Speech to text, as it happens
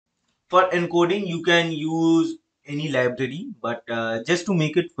For encoding, you can use any library, but just to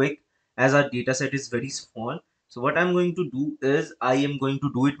make it quick, as our data set is very small, so what I'm going to do is I am going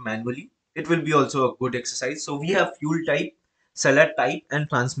to do it manually. It will be also a good exercise. So we have fuel type, seller type, and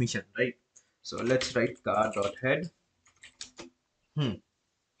transmission, right? So let's write car.head. Hmm.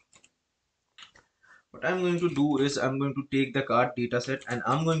 What I'm going to do is I'm going to take the car dataset and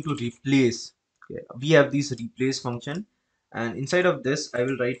I'm going to replace. Okay, we have this replace function, and inside of this I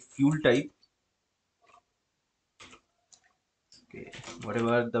will write fuel type. Okay,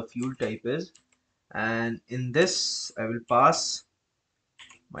 whatever the fuel type is, and in this I will pass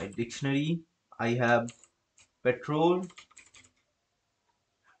my dictionary. I have petrol.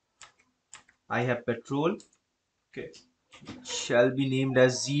 I have petrol. Okay, shall be named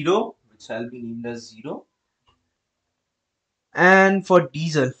as 0. Which shall be named as 0. And for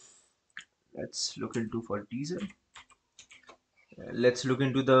diesel, let's look into for diesel. Let's look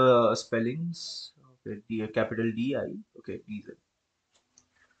into the spellings. Okay, capital D-I. Okay, diesel.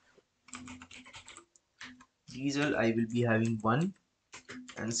 Diesel, I will be having 1.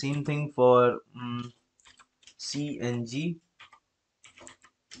 And same thing for CNG.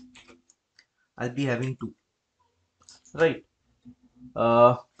 I'll be having 2. Right.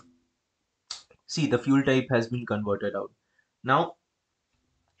 Uh, See, the fuel type has been converted out. Now,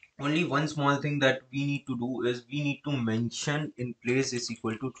 only one small thing that we need to do is we need to mention in place is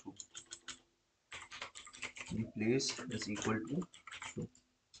equal to true. In place is equal to true.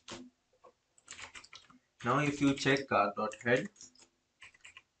 Now, if you check car.head,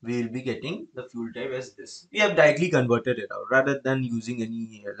 we will be getting the fuel type as this. We have directly converted it out rather than using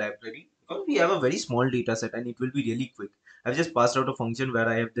any library, because we have a very small data set and it will be really quick. I've just passed out a function where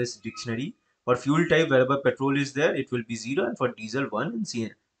I have this dictionary. For fuel type, wherever petrol is there, it will be 0, and for diesel 1, and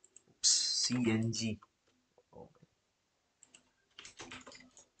CNG.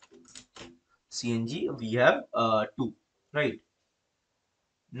 CNG we have 2, right?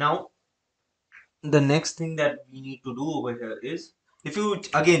 Now the next thing that we need to do over here is, if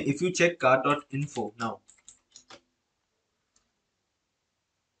you check car.info now,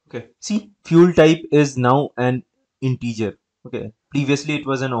 okay, see, fuel type is now an integer. Okay, previously it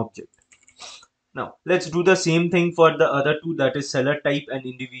was an object. Now let's do the same thing for the other two, that is seller type and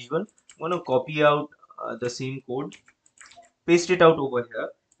individual. I'm going to copy out the same code, paste it out over here,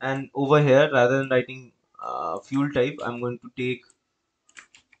 and over here, rather than writing fuel type, I'm going to take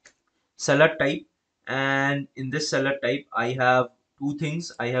seller type, and in this seller type I have two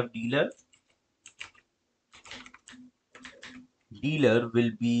things. I have dealer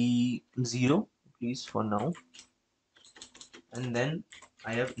will be 0 at least for now, and then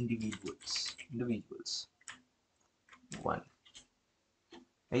I have individuals 1.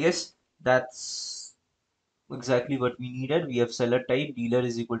 I guess that's exactly what we needed. We have seller type, dealer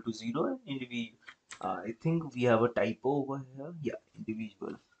is equal to 0, and individual, I think we have a typo over here. Yeah,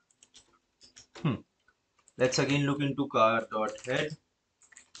 individual. Let's again look into car.head.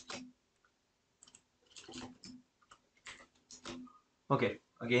 Okay,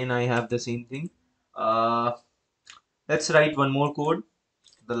 again I have the same thing. uh, let's write one more code,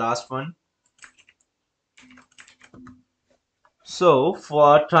 the last one. So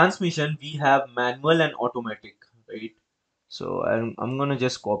for transmission we have manual and automatic, right? So I'm gonna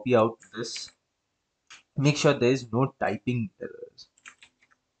just copy out this, make sure there is no typing errors.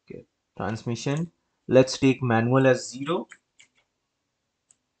 Okay, transmission, let's take manual as 0.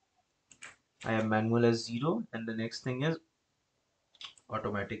 I have manual as 0, and the next thing is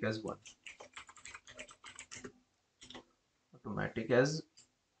automatic as 1. Automatic as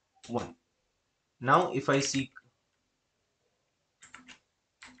 1. Now if I see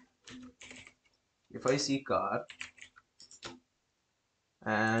car,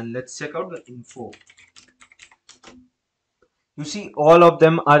 and let's check out the info, you see all of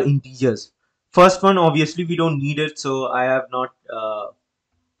them are integers. First one obviously we don't need it, so I have not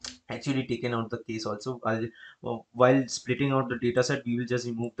actually taken out the case also. While splitting out the data set, we will just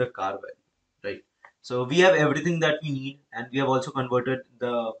remove the car value, right? So we have everything that we need, and we have also converted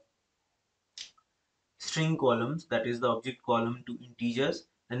the string columns, that is the object column, to integers.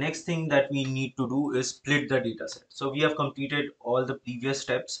 The next thing that we need to do is split the data set. So we have completed all the previous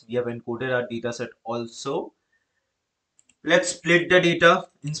steps. We have encoded our data set also. Let's split the data.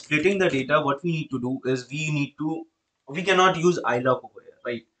 In splitting the data, what we need to do is we cannot use ilog over here,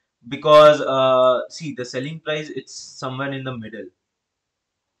 right? Because see, the selling price, it's somewhere in the middle.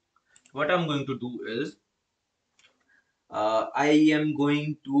 What I'm going to do is I am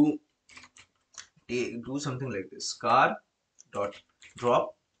going to do something like this: car dot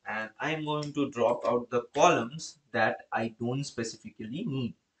drop, and I'm going to drop out the columns that I don't specifically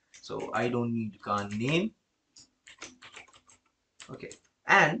need. So I don't need car name. Okay,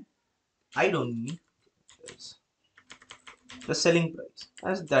 and I don't need the selling price,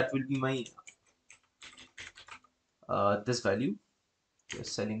 as that will be my this value, the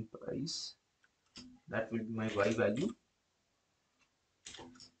selling price, that will be my y value.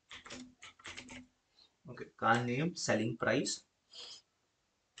 Okay, car name, selling price.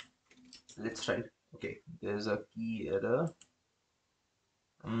 Let's try. Okay, there's a key error.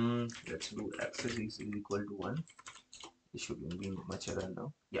 Let's do access is equal to 1. It shouldn't be much error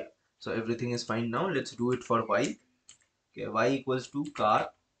now. Yeah, so everything is fine now. Let's do it for y. Okay, y equals to car,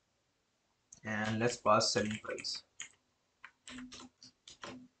 and let's pass selling price.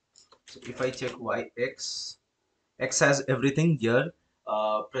 So if I check y, x has everything here.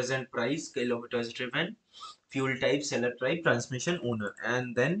 Present price, kilometers driven, fuel type, seller type, transmission, owner,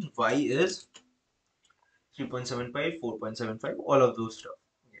 and then y is 3.75, 4.75, all of those stuff.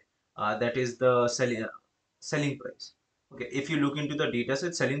 Okay. That is the selling price. Okay, if you look into the data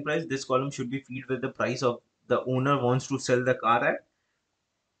set selling price, this column should be filled with the price of the owner wants to sell the car at.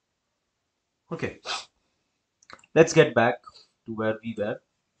 Okay, let's get back to where we were.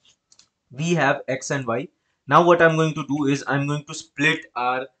 We have x and y. Now what I'm going to do is I'm going to split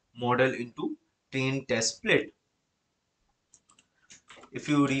our model into train test split. If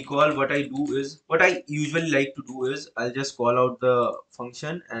you recall, what I usually like to do is I'll just call out the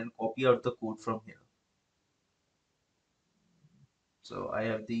function and copy out the code from here. So I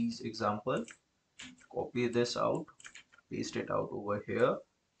have these examples, copy this out, paste it out over here.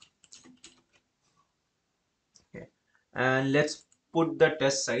 Okay, and let's put the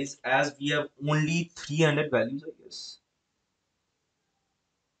test size, as we have only 300 values, I guess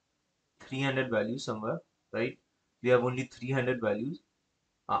 300 values somewhere, right? We have only 300 values,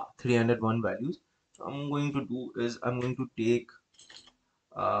 301 values. So I'm going to do is I'm going to take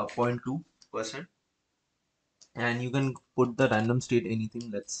 0.2%, and you can put the random state anything.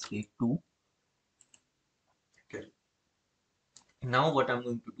 Let's take 2. Okay, now what I'm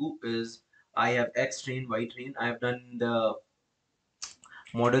going to do is I have x train, y train. I have done the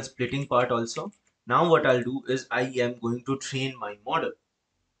model splitting part also. Now what I'll do is I am going to train my model.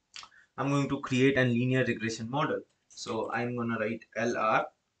 I'm going to create a linear regression model. So I'm going to write LR,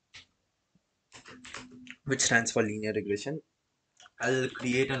 which stands for linear regression. I'll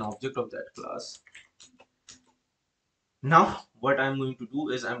create an object of that class. Now what I'm going to do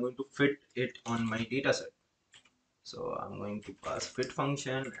is I'm going to fit it on my data set. So I'm going to pass fit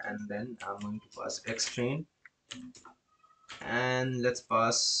function, and then I'm going to pass x train, and let's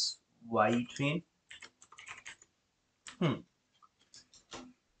pass y train.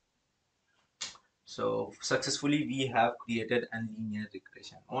 So successfully we have created a linear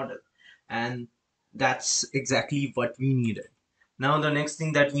regression model, and that's exactly what we needed. Now the next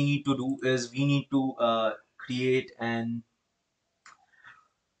thing that we need to do is we need to create and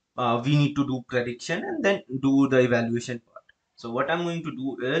we need to do prediction and then do the evaluation part. So what I'm going to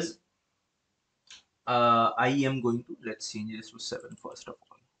do is I am going to, let's change this to 7 first of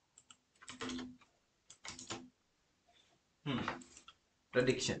all.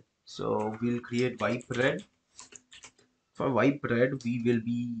 Prediction. So we'll create ypred. For ypred we will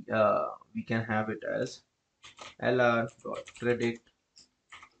be we can have it as lr.predict,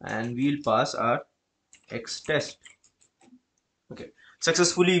 and we'll pass our x test. Okay,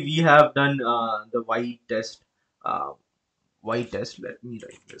 successfully we have done the uh, y test. Let me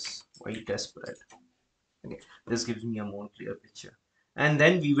write this y test spread. Okay, this gives me a more clear picture, and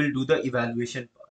then we will do the evaluation part.